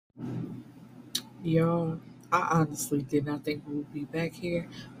Y'all, I honestly did not think we would be back here,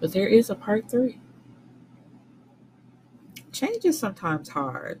 but there is a part three. Change is sometimes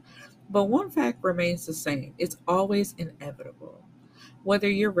hard, but one fact remains the same: it's always inevitable, whether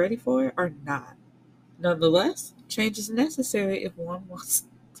you're ready for it or not. Nonetheless, change is necessary if one wants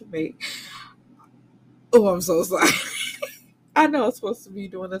to make. Oh, I'm so sorry. I know I'm supposed to be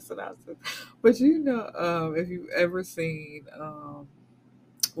doing a synopsis, but if you've ever seen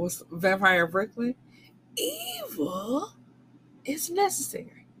what's Vampire in Brooklyn, evil is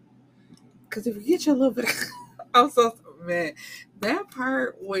necessary. Because if you get your little bit, I'm so man, that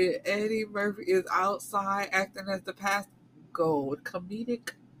part when Eddie Murphy is outside acting as the past, gold,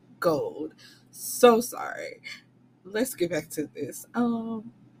 comedic gold. So sorry. Let's get back to this.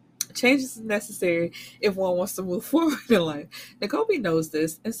 Change is necessary if one wants to move forward in life. Nagomi knows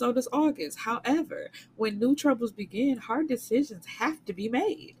this, and so does August. However, when new troubles begin, hard decisions have to be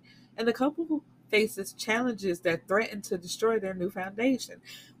made, and the couple faces challenges that threaten to destroy their new foundation.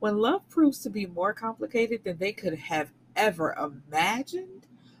 When love proves to be more complicated than they could have ever imagined,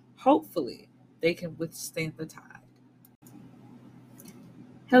 hopefully they can withstand the tide.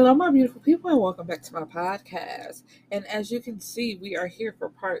 Hello, my beautiful people, and welcome back to my podcast. And as you can see, we are here for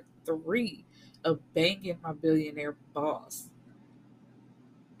part three of Banging My Billionaire Boss.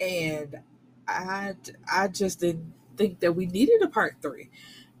 And I just didn't think that we needed a part three.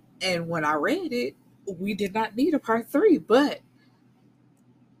 And when I read it, we did not need a part three. But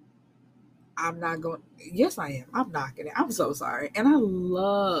I'm not going. Yes, I am. I'm knocking it. I'm so sorry. And I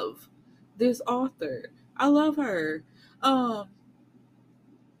love this author. I love her. Um,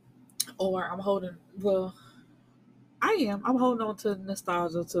 or I'm holding. Well, I am. I'm holding on to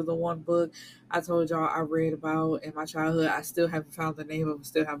nostalgia to the one book I told y'all I read about in my childhood. I still haven't found the name of it,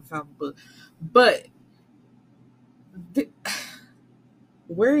 still haven't found the book. But th-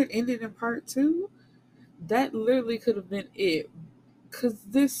 where it ended in part two, that literally could have been it. Because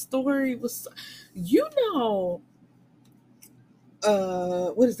this story was, you know,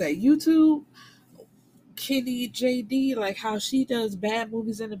 what is that? YouTube? Kenny JD, like how she does bad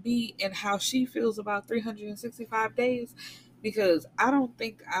movies in a beat and how she feels about 365 days. Because I don't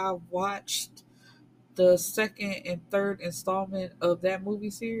think I watched the second and third installment of that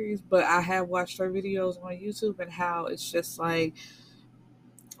movie series, but I have watched her videos on YouTube and how it's just like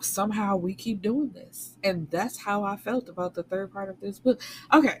somehow we keep doing this. And that's how I felt about the third part of this book.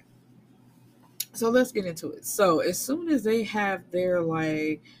 Okay, so let's get into it. So as soon as they have their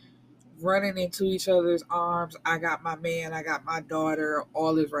like running into each other's arms, I got my man, I got my daughter,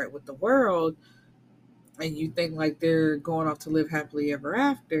 all is right with the world, and you think like they're going off to live happily ever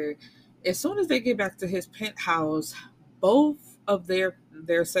after, as soon as they get back to his penthouse, both of their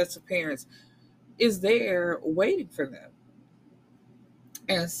sets of parents is there waiting for them.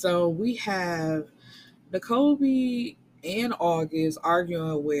 And so we have Nicole and August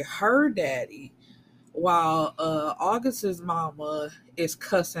arguing with her daddy while August's mama is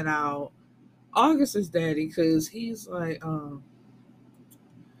cussing out August's daddy because he's like,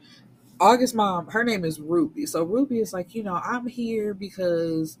 August's mom, her name is Ruby. So Ruby is like, I'm here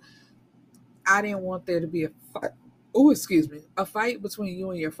because I didn't want there to be a fight. Oh, excuse me, a fight between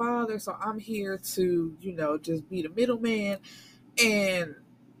you and your father. So I'm here to, just be the middleman. And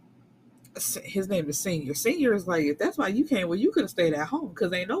his name is Senior. Senior is like, if that's why you came, well, you could have stayed at home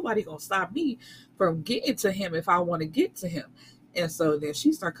because ain't nobody gonna stop me from getting to him if I want to get to him. And so then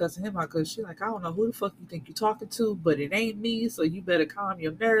she start cussing him out because she's like, I don't know who the fuck you think you're talking to, but it ain't me. So you better calm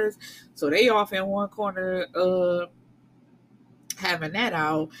your nerves. So they off in one corner, having that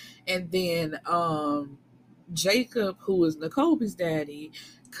out, and then Jacob, who is Nicole's daddy,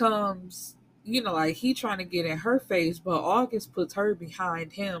 comes, like he trying to get in her face, but August puts her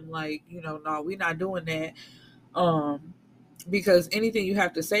behind him, like, no, we're not doing that. Um, because anything you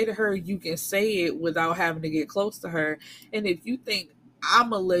have to say to her, you can say it without having to get close to her. And if you think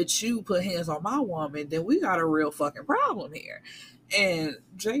I'ma let you put hands on my woman, then we got a real fucking problem here. And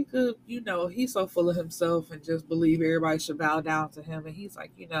Jacob, he's so full of himself and just believe everybody should bow down to him. And he's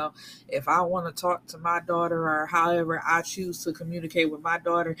like, if I want to talk to my daughter or however I choose to communicate with my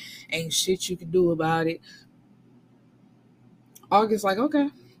daughter, ain't shit you can do about it. August like, okay,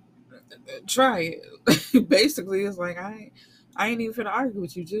 try it. Basically, it's like I ain't even finna argue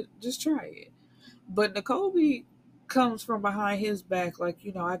with you. Just try it. But Nicole comes from behind his back, like,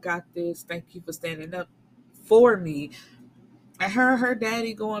 I got this. Thank you for standing up for me. And her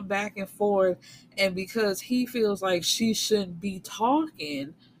daddy going back and forth, and because he feels like she shouldn't be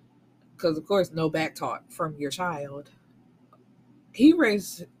talking, because of course no back talk from your child, he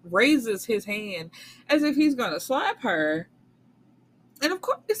raises his hand as if he's gonna slap her. And of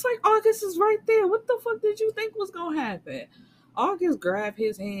course, it's like August is right there. What the fuck did you think was gonna happen? August grabbed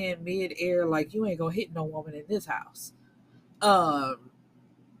his hand mid-air like you ain't gonna hit no woman in this house. Um,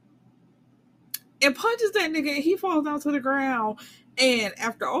 and punches that nigga and he falls down to the ground. And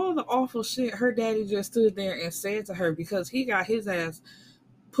after all the awful shit, her daddy just stood there and said to her, because he got his ass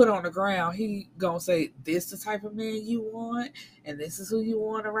put on the ground, he gonna say, "This the type of man you want, and this is who you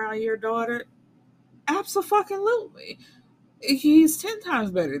want around your daughter." Absolutely, he's 10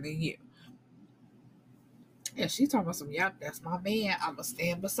 times better than you. And she talking about some, yep, that's my man. I'ma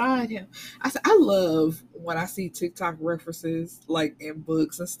stand beside him. I said, I love when I see TikTok references like in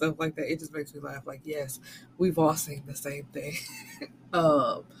books and stuff like that. It just makes me laugh. Like, yes, we've all seen the same thing.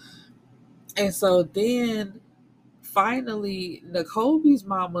 um, and so then finally, Nakobe's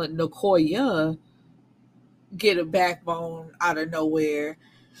mama, Nakoya, get a backbone out of nowhere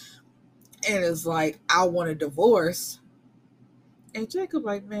and is like, I want a divorce. And Jacob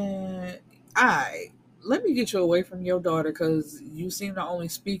like, man, I let me get you away from your daughter because you seem to only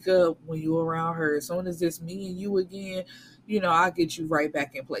speak up when you're around her. As soon as it's me and you again, I'll get you right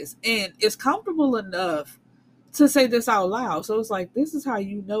back in place. And it's comfortable enough to say this out loud. So it's like, this is how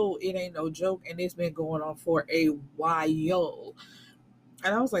you know it ain't no joke and it's been going on for a while.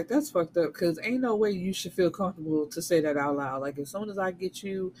 And I was like, that's fucked up because ain't no way you should feel comfortable to say that out loud. Like, as soon as I get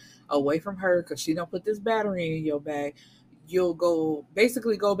you away from her because she don't put this battery in your bag, you'll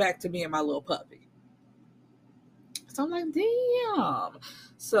basically go back to being my little puppy. So I'm like, damn.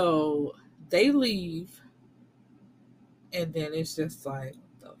 So they leave, and then it's just like,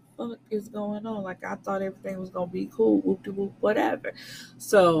 what the fuck is going on? Like, I thought everything was going to be cool, whoop de whoop, whatever.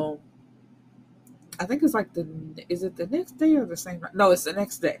 So I think it's like is it the next day or the same? No, it's the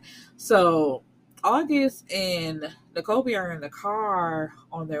next day. So August and Nakobe are in the car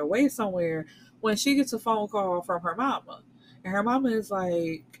on their way somewhere when she gets a phone call from her mama. And her mama is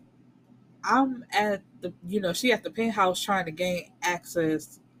like, I'm at she at the penthouse trying to gain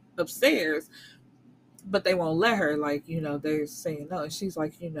access upstairs, but they won't let her. Like, they're saying no. And she's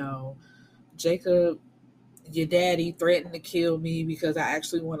like, Jacob, your daddy threatened to kill me because I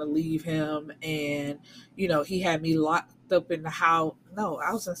actually want to leave him. And, he had me locked up in the house. No,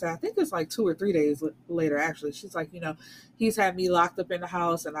 I was going to say, I think it's like 2 or 3 days later, actually. She's like, he's had me locked up in the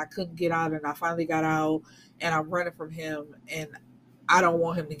house and I couldn't get out. And I finally got out and I'm running from him. And I don't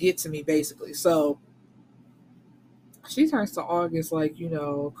want him to get to me, basically. So she turns to August, like,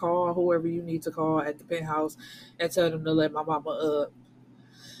 call whoever you need to call at the penthouse and tell them to let my mama up.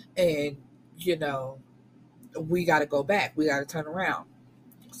 And, we got to go back. We got to turn around.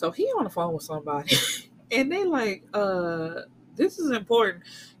 So he on the phone with somebody and they like, this is important.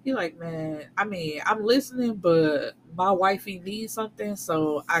 He like, man, I mean, I'm listening, but my wifey needs something,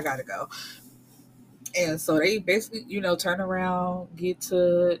 so I got to go. And so they basically, turn around, get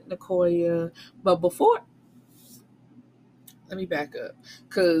to Nicoya. But before, let me back up.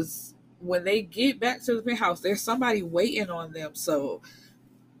 Because when they get back to the penthouse, there's somebody waiting on them. So,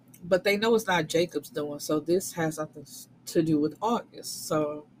 but they know it's not Jacob's doing. So this has something to do with August.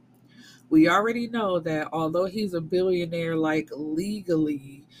 So we already know that although he's a billionaire, like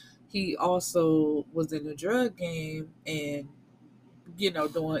legally, he also was in the drug game and,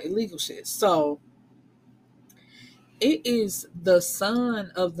 doing illegal shit. So it is the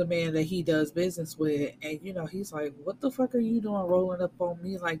son of the man that he does business with. And, he's like, what the fuck are you doing rolling up on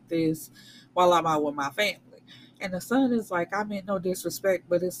me like this while I'm out with my family? And the son is like, I meant no disrespect,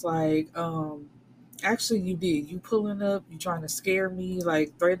 but it's like, actually you did. You pulling up, you trying to scare me,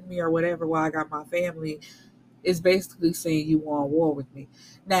 like threaten me or whatever while I got my family is basically saying you want war with me.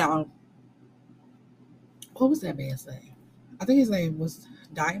 Now, what was that man's name? I think his name was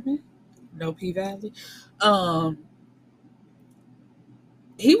Diamond. No P Valley. Um,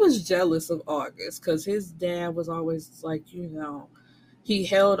 he was jealous of August because his dad was always like, he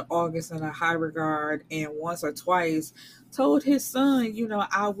held August in a high regard and once or twice told his son,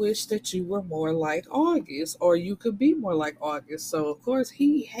 I wish that you were more like August or you could be more like August. So, of course,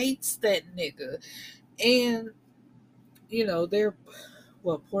 he hates that nigga. And, they're,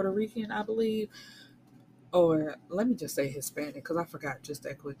 Puerto Rican, I believe. Or let me just say Hispanic because I forgot just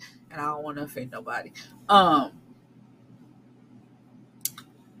that quick and I don't want to offend nobody. Um,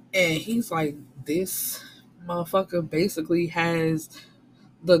 And he's like, this motherfucker basically has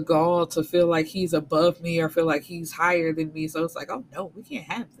the gall to feel like he's above me or feel like he's higher than me. So it's like, oh no, we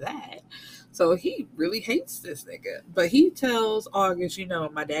can't have that. So he really hates this nigga. But he tells August,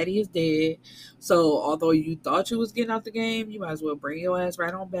 my daddy is dead. So although you thought you was getting out the game, you might as well bring your ass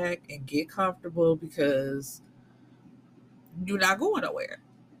right on back and get comfortable because you're not going nowhere.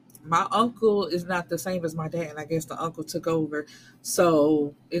 my uncle is not the same as my dad, and I guess the uncle took over.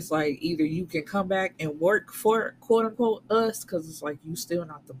 So it's like either you can come back and work for quote unquote us, because it's like you still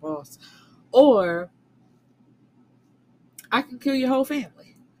not the boss, or I can kill your whole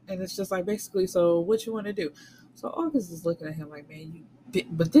family. And it's just like basically, so what you want to do? So August is looking at him like, man,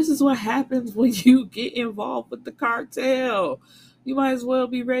 but this is what happens when you get involved with the cartel. You might as well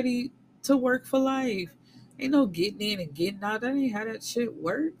be ready to work for life. Ain't no getting in and getting out. That ain't how that shit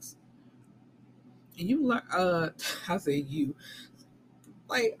works. You learn, I say you.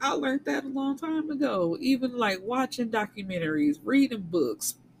 Like, I learned that a long time ago. Even like watching documentaries, reading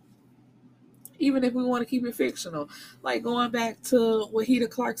books, even if we want to keep it fictional, like going back to Wahida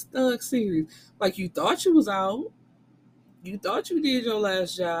Clark's Thug series. Like, you thought you was out, you thought you did your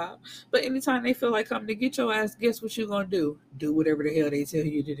last job, but anytime they feel like coming to get your ass, guess what you gonna do? Do whatever the hell they tell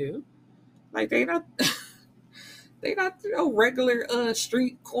you to do. Like, they not they not regular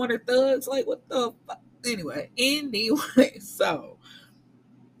street corner thugs. Like, what the fuck? Anyway, so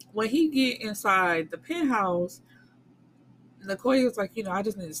when he get inside the penthouse, Nicoya was like, I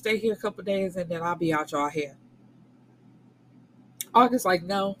just need to stay here a couple days and then I'll be out y'all here. August like,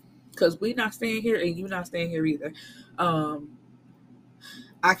 no, because we not staying here and you not staying here either. Um,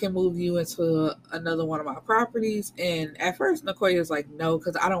 I can move you into another one of my properties. And at first, Nicoya is like, no,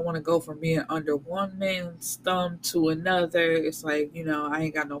 because I don't want to go from being under one man's thumb to another. It's like, I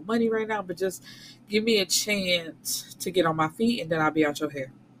ain't got no money right now, but just give me a chance to get on my feet and then I'll be out your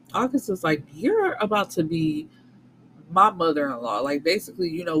hair. August is like, you're about to be my mother-in-law. Like,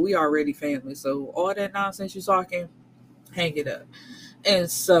 basically, we already family. So all that nonsense you're talking, hang it up. And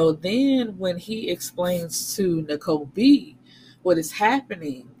so then when he explains to Nicole B what is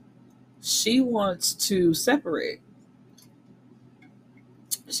happening, she wants to separate.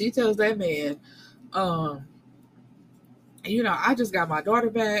 She tells that man, um, I just got my daughter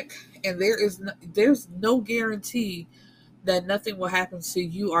back, and there's no guarantee that nothing will happen to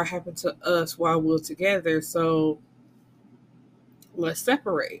you or happen to us while we're together. So let's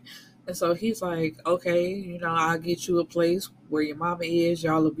separate. And so he's like, okay, I'll get you a place where your mama is.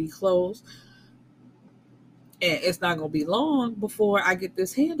 Y'all will be close. And it's not going to be long before I get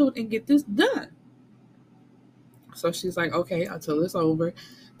this handled and get this done. So she's like, okay, until it's over.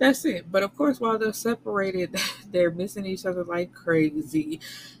 That's it. But of course, while they're separated, they're missing each other like crazy.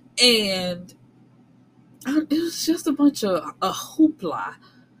 And it was just a bunch of a hoopla,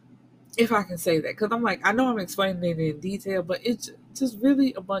 if I can say that. Because I'm like, I know I'm explaining it in detail, but it's just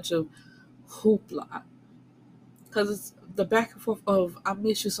really a bunch of hoopla. Because it's the back and forth of, I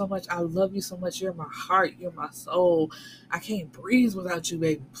miss you so much, I love you so much, you're my heart, you're my soul, I can't breathe without you,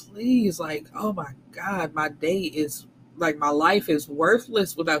 baby, please, like, oh my God, my day is, like, my life is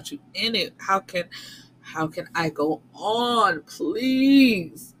worthless without you in it. How can I go on,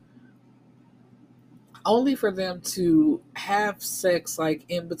 please? Only for them to have sex like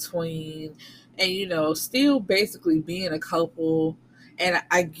in between, and still basically being a couple. And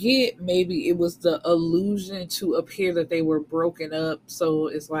I get maybe it was the illusion to appear that they were broken up, so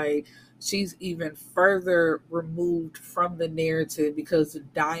it's like she's even further removed from the narrative because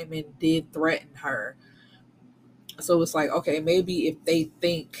Diamond did threaten her. So it's like, okay, maybe if they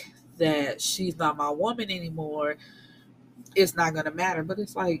think that she's not my woman anymore, it's not going to matter. But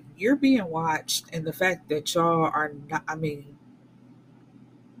it's like, you're being watched, and the fact that y'all are not, I mean,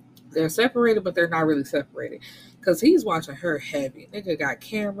 they're separated, but they're not really separated, because he's watching her heavy. Nigga got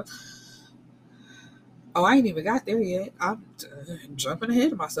cameras. Oh, I ain't even got there yet. I'm jumping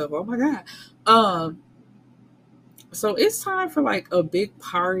ahead of myself. Oh my God. So it's time for like a big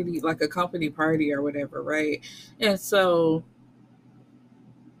party, like a company party or whatever, right? And so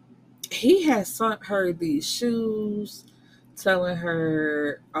he has sent her these shoes, telling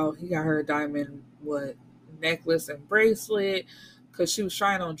her, oh, he got her a diamond necklace and bracelet, because she was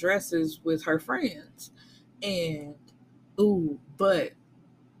trying on dresses with her friends. And but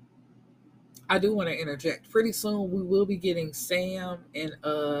I do want to interject. Pretty soon we will be getting Sam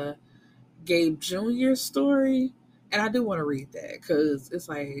and Gabe Jr.'s story, and I do want to read that because it's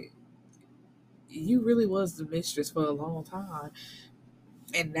like, you really was the mistress for a long time,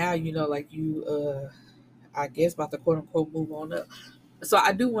 and now like you I guess about to quote unquote move on up. So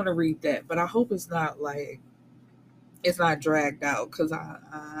I do want to read that, but I hope it's not like, it's not dragged out, because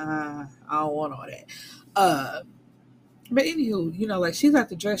I don't want all that. But anywho, like, she's at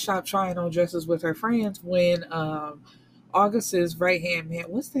the dress shop trying on dresses with her friends when August's right hand man,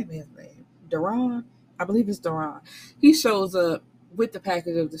 what's that man's name? Duran, I believe it's Duran. He shows up with the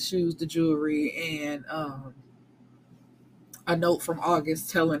package of the shoes, the jewelry, and a note from August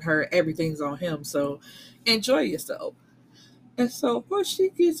telling her everything's on him. So enjoy yourself. And so, of course, she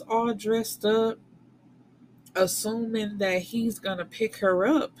gets all dressed up, assuming that he's gonna pick her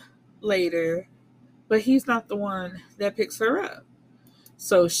up later, but he's not the one that picks her up.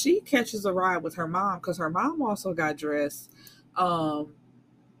 So she catches a ride with her mom because her mom also got dressed. Um,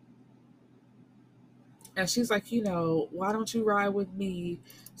 and she's like, why don't you ride with me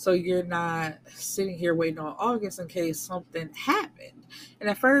so you're not sitting here waiting on August in case something happened? And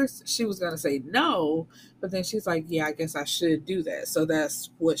at first she was going to say no, but then she's like, yeah, I guess I should do that. So that's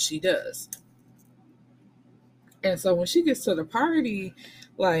what she does. And so when she gets to the party,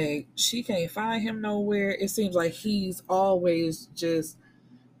 like she can't find him nowhere. It seems like he's always just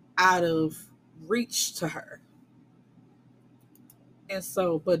out of reach to her. And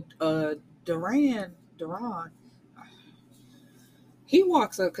so, but Duran, he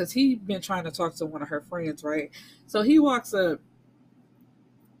walks up because he been trying to talk to one of her friends, right? So he walks up,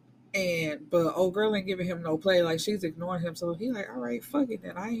 and but old girl ain't giving him no play, like she's ignoring him. So he like, all right, fuck it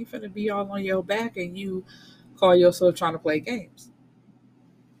then. I ain't finna be all on your back and you call yourself trying to play games.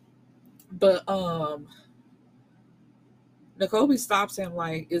 But Nakobe stops him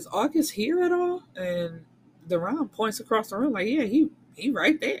like, is August here at all? And Duran points across the room like, yeah, he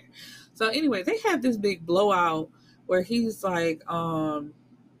right there. So anyway, they have this big blowout where he's like,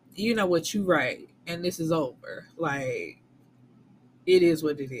 you know what, you right, and this is over. Like, it is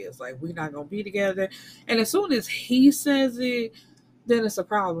what it is. Like, we're not gonna be together. And as soon as he says it, then it's a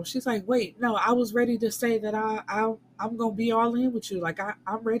problem. She's like, wait, no, I was ready to say that I'm gonna be all in with you. Like,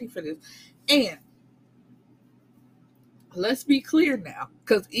 I'm ready for this. And let's be clear now,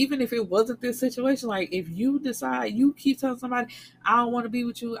 because even if it wasn't this situation, like if you decide, you keep telling somebody, I don't want to be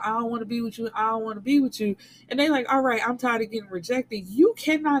with you, I don't want to be with you, I don't want to be with you, and they like, all right, I'm tired of getting rejected, you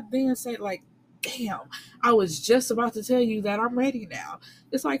cannot then say like, damn, I was just about to tell you that I'm ready now.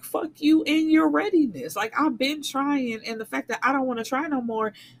 It's like, fuck you and your readiness. Like, I've been trying, and the fact that I don't want to try no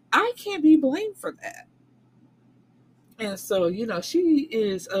more, I can't be blamed for that. And so, she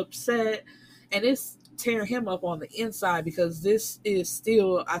is upset, and it's tearing him up on the inside because this is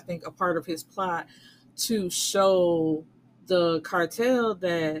still, I think, a part of his plot to show the cartel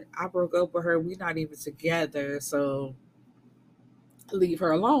that I broke up with her. We're not even together. So leave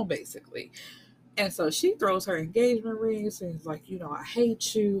her alone, basically. And so she throws her engagement rings and is like, I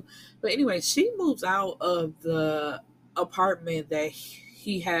hate you. But anyway, she moves out of the apartment that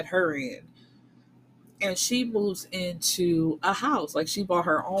he had her in, and she moves into a house. Like, she bought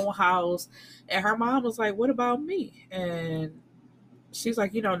her own house, and her mom was like, what about me? And she's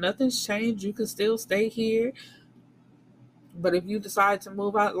like, nothing's changed, you can still stay here, but if you decide to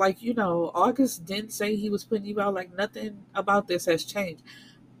move out, like, August didn't say he was putting you out. Like, nothing about this has changed.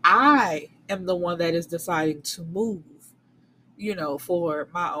 I am the one that is deciding to move, for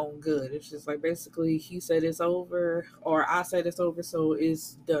my own good. It's just like, basically, he said it's over, or I said it's over, so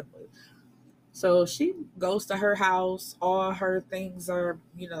it's done with. So she goes to her house. All her things are,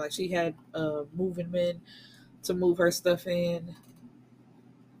 like she had moving men to move her stuff in.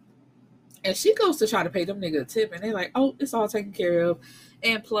 And she goes to try to pay them nigga a tip, and they're like, oh, it's all taken care of.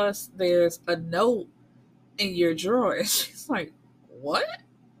 And plus, there's a note in your drawer. And she's like, what?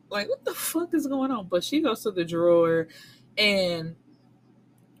 Like, what the fuck is going on? But she goes to the drawer, and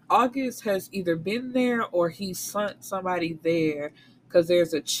August has either been there or he sent somebody there because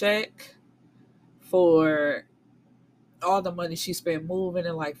there's a check for all the money she spent moving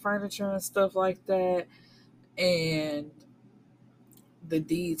and like furniture and stuff like that. And the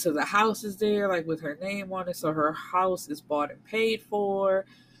deed to the house is there, like with her name on it. So her house is bought and paid for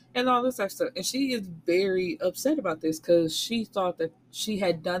and all this type of stuff. And she is very upset about this because she thought that she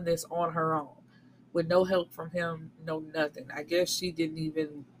had done this on her own with no help from him, no nothing. I guess she didn't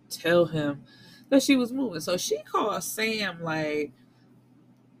even tell him that she was moving. So she called Sam like,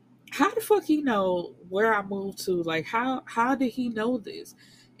 how the fuck he know where I moved to? Like, how did he know this?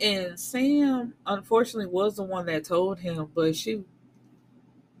 And Sam unfortunately was the one that told him, but she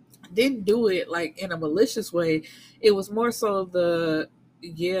didn't do it like in a malicious way. It was more so the,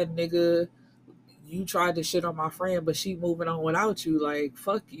 yeah, nigga, you tried to shit on my friend, but she moving on without you. Like,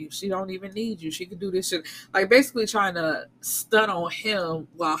 fuck you. She don't even need you. She can do this shit. Like, basically trying to stun on him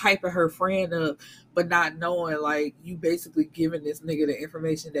while hyping her friend up, but not knowing, like, you basically giving this nigga the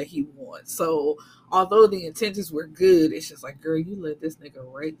information that he wants. So, although the intentions were good, it's just like, girl, you let this nigga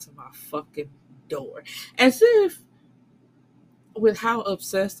right to my fucking door. As if with how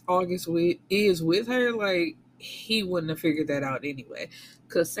obsessed August is with her, like, he wouldn't have figured that out anyway.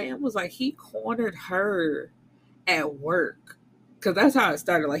 Because Sam was like, he cornered her at work. Because that's how it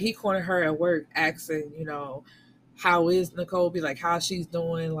started. Like, he cornered her at work, asking, how is Nicole be like, how she's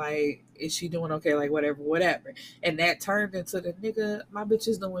doing, like, is she doing okay, like whatever. And that turned into the nigga, my bitch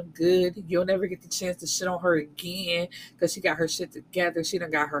is doing good. You'll never get the chance to shit on her again because she got her shit together. She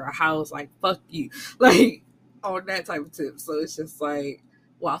done got her a house, like fuck you. Like on that type of tip. So it's just like,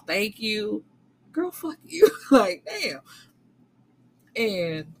 well, thank you. Girl, fuck you. Like, damn.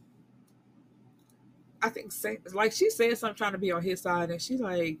 And I think like she said something trying to be on his side, and she's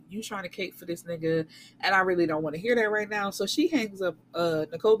like, "You trying to cake for this nigga," and I really don't want to hear that right now. So she hangs up.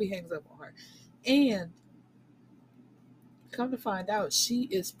 Nicole hangs up on her, and come to find out, she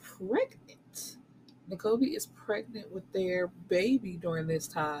is pregnant. Nicole is pregnant with their baby during this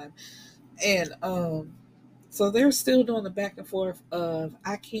time, and so they're still doing the back and forth of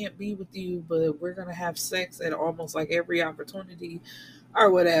I can't be with you, but we're gonna have sex at almost like every opportunity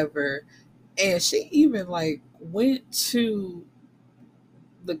or whatever. And she even like went to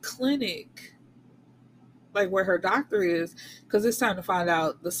the clinic, like where her doctor is, because it's time to find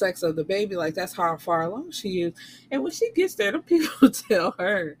out the sex of the baby. Like that's how far along she is. And when she gets there, the people tell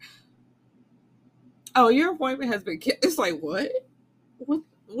her, "Oh, your appointment has been." It's like what?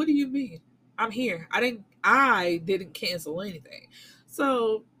 What do you mean? I'm here. I didn't cancel anything.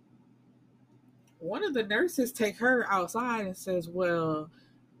 So one of the nurses take her outside and says, "Well,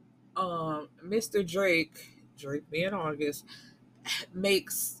 Mr. Drake being August,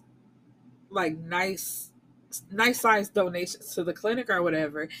 makes like nice size donations to the clinic or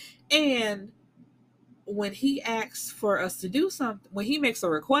whatever, and when he asks for us to do something, when he makes a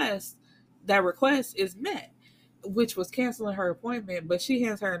request, that request is met, which was canceling her appointment. But she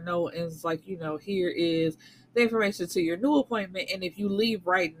hands her a note and is like, here is the information to your new appointment, and if you leave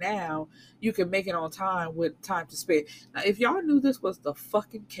right now, you can make it on time with time to spare. Now, if y'all knew this was the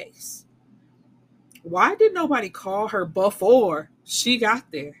fucking case, why did nobody call her before she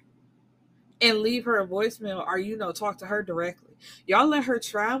got there and leave her a voicemail or, talk to her directly? Y'all let her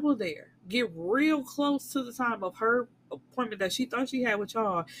travel there, get real close to the time of her appointment that she thought she had with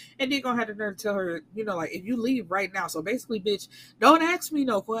y'all, and then gonna have the nerve to tell her, like, if you leave right now. So basically, bitch, don't ask me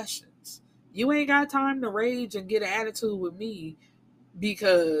no questions. You ain't got time to rage and get an attitude with me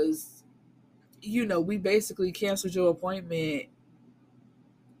because, we basically canceled your appointment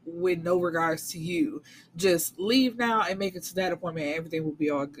with no regards to you. Just leave now and make it to that appointment and everything will be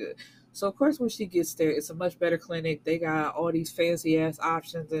all good. So of course when she gets there, it's a much better clinic. They got all these fancy ass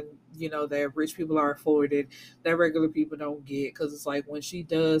options, and that rich people are afforded that regular people don't get, because it's like when she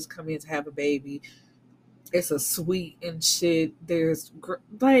does come in to have a baby, it's a suite and shit. There's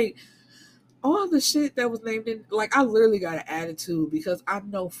like all the shit that was named in, like, I literally got an attitude because I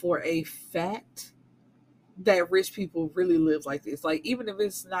know for a fact that rich people really live like this. Like, even if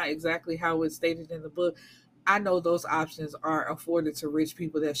it's not exactly how it's stated in the book, I know those options are afforded to rich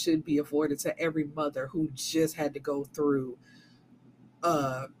people that should be afforded to every mother who just had to go through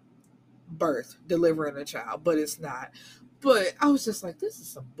uh birth, delivering a child, but it's not. But I was just like, this is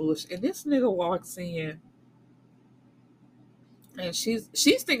some bullshit. And this nigga walks in and she's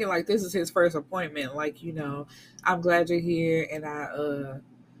thinking like this is his first appointment. Like, I'm glad you're here, and I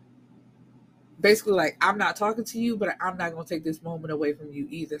basically, like, I'm not talking to you, but I'm not gonna take this moment away from you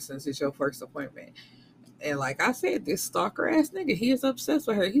either, since it's your first appointment. And like I said, this stalker ass nigga, he is obsessed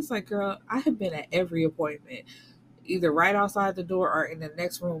with her. He's like, girl, I have been at every appointment, either right outside the door or in the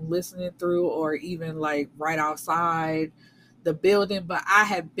next room listening through, or even like right outside the building, but I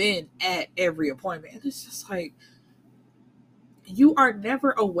have been at every appointment. And it's just like, you are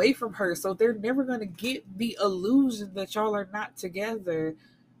never away from her, so they're never gonna get the illusion that y'all are not together.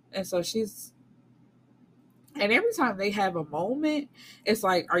 And so and every time they have a moment, it's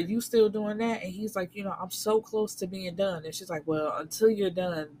like, are you still doing that? And he's like, I'm so close to being done. And she's like, well, until you're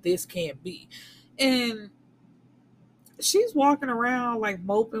done, this can't be. And she's walking around like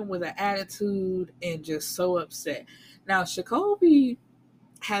moping with an attitude and just so upset. Now, Jacoby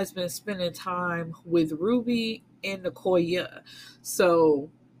has been spending time with Ruby and Nicoya. So,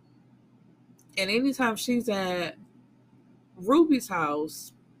 and anytime she's at Ruby's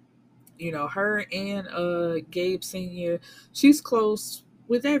house, her and Gabe Senior, she's close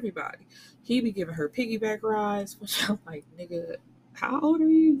with everybody. He be giving her piggyback rides, which I'm like, nigga, how old are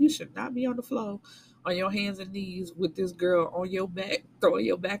you? You should not be on the floor on your hands and knees with this girl on your back, throwing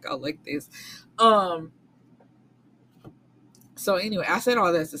your back out like this. So anyway, I said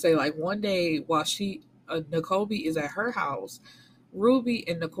all that to say, like, one day while Nicobe is at her house, Ruby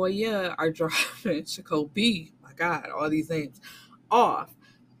and Nicoya are driving Jacoby, my God, all these names, off.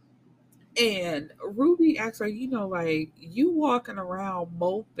 And Ruby asks her, like, you walking around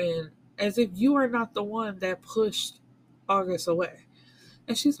moping as if you are not the one that pushed August away.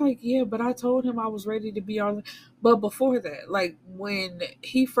 And she's like, yeah, but I told him I was ready to be on. But before that, like when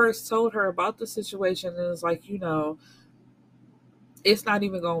he first told her about the situation, and it's like, it's not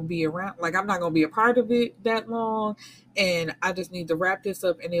even going to be around. Like, I'm not going to be a part of it that long. And I just need to wrap this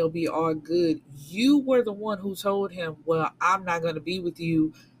up and it'll be all good. You were the one who told him, well, I'm not going to be with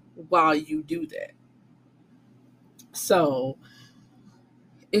you while you do that. So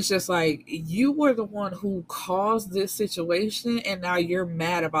it's just like you were the one who caused this situation. And now you're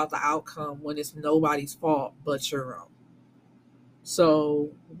mad about the outcome when it's nobody's fault but your own.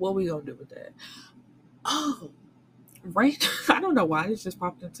 So what we going to do with that? Oh, right. I don't know why this just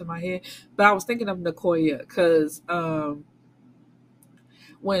popped into my head, but I was thinking of Nicoya because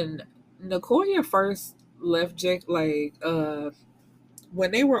when Nicoya first left Jake, like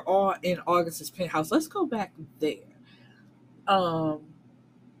when they were all in August's penthouse. Let's go back there. Um,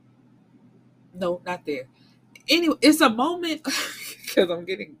 no, not there. Anyway, it's a moment because I'm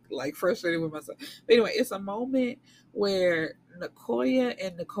getting like frustrated with myself. But anyway, it's a moment where Nicoya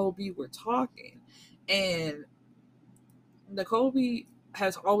and Nicobe were talking, and Nicobe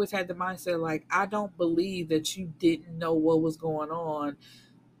has always had the mindset like, I don't believe that you didn't know what was going on,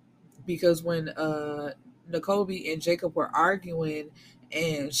 because when Nicobe and Jacob were arguing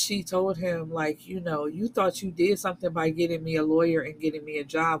and she told him like, you thought you did something by getting me a lawyer and getting me a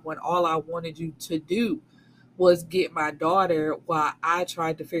job when all I wanted you to do was get my daughter while I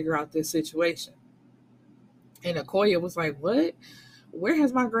tried to figure out this situation. And Nicoya was like, what? Where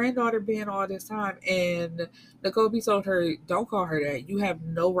has my granddaughter been all this time? And Nicobe told her, don't call her that. You have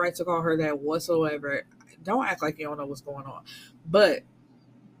no right to call her that whatsoever. Don't act like you don't know what's going on. But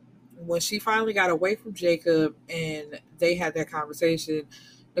when she finally got away from Jacob and they had that conversation,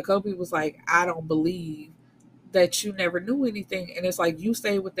 Nicobe was like, I don't believe that you never knew anything. And it's like, you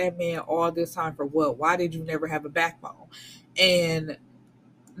stayed with that man all this time for what? Why did you never have a backbone? And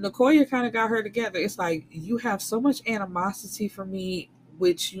Nicoya kind of got her together. It's like, you have so much animosity for me,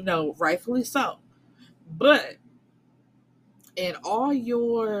 which, rightfully so. But in all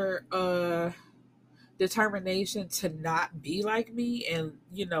your determination to not be like me and,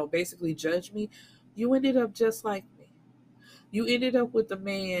 basically judge me, you ended up just like me. You ended up with the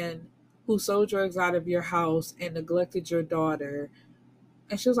man who sold drugs out of your house and neglected your daughter.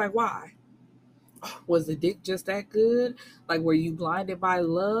 And she was like, why? Was the dick just that good? Like, were you blinded by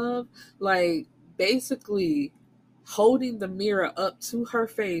love? Like, basically holding the mirror up to her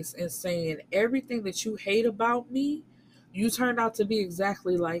face and saying, everything that you hate about me, you turned out to be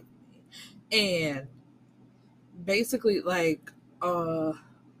exactly like me. And basically, like, what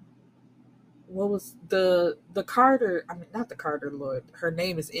was the Carter, I mean, not the Carter Lord, her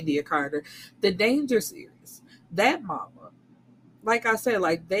name is India Carter, the Danger series, that mama, like I said,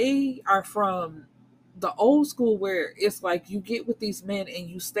 like, they are from the old school where it's like you get with these men and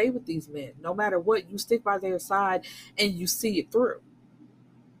you stay with these men no matter what. You stick by their side and you see it through.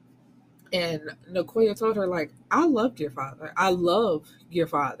 And Nicoya told her, like, I loved your father. I love your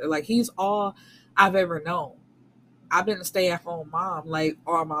father. Like, he's all I've ever known. I've been a stay-at-home mom like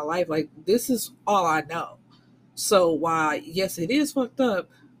all my life. Like, this is all I know. So while yes, it is fucked up,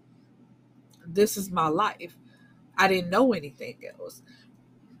 this is my life. I didn't know anything else.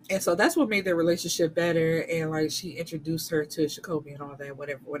 And so that's what made their relationship better. And like, she introduced her to Jacoby and all that,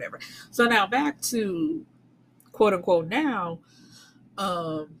 whatever, whatever. So now back to quote unquote now,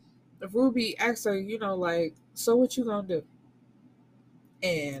 um, Ruby asked her, like, so what you gonna do?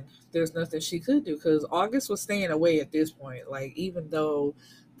 And there's nothing she could do because August was staying away at this point. Like, even though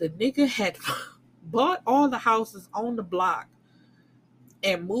the nigga had bought all the houses on the block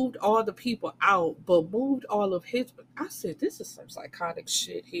and moved all the people out, but moved all of his. I said, this is some psychotic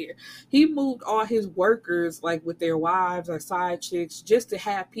shit here. He moved all his workers, like with their wives or side chicks, just to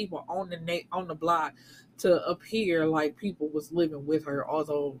have people on the block to appear like people was living with her,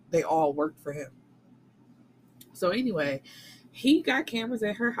 although they all worked for him. So anyway, he got cameras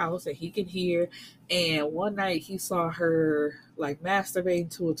at her house and he could hear. And one night he saw her like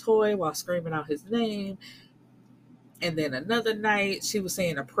masturbating to a toy while screaming out his name. And then another night, she was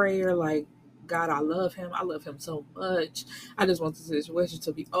saying a prayer like, God, I love him. I love him so much. I just want the situation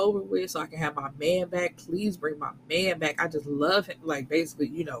to be over with so I can have my man back. Please bring my man back. I just love him. Like,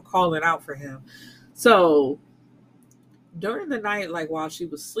 basically, calling out for him. So during the night, like while she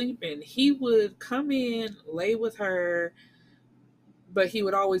was sleeping, he would come in, lay with her, but he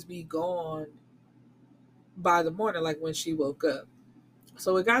would always be gone by the morning, like when she woke up.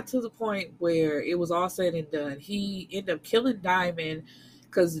 So it got to the point where it was all said and done. He ended up killing Diamond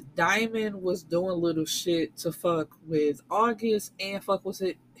because Diamond was doing little shit to fuck with August and fuck with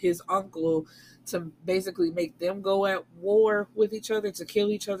his uncle to basically make them go at war with each other to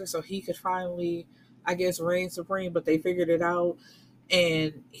kill each other so he could finally, I guess, reign supreme. But they figured it out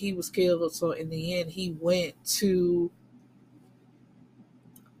and he was killed. So in the end, he went to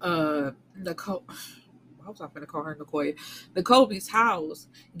Nicole. I was not gonna call her Nicole. Nicole's house,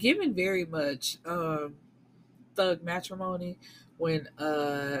 given very much thug matrimony when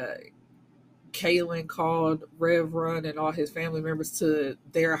Kaylin called Rev Run and all his family members to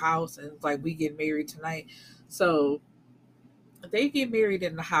their house and was like, we get married tonight. So they get married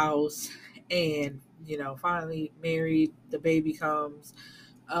in the house and, finally married, the baby comes.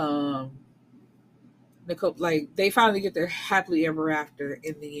 Um Nicole, like, they finally get their happily ever after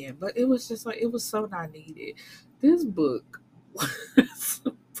in the end. But it was just like, it was so not needed. This book was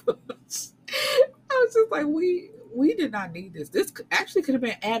I was just like, we did not need this. This actually could have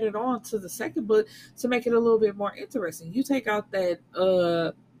been added on to the second book to make it a little bit more interesting. You take out that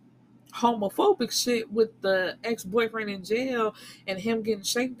homophobic shit with the ex-boyfriend in jail and him getting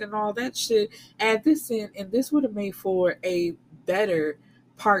shanked and all that shit, add this in, and this would have made for a better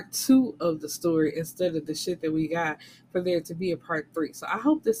part 2 of the story instead of the shit that we got for there to be a part 3. So I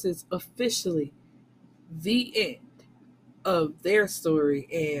hope this is officially the end of their story,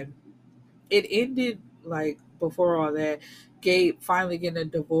 and it ended like before all that. Gabe finally getting a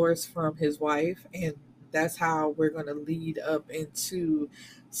divorce from his wife, and that's how we're going to lead up into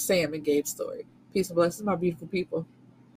Sam and Gabe's story. Peace and blessings, my beautiful people.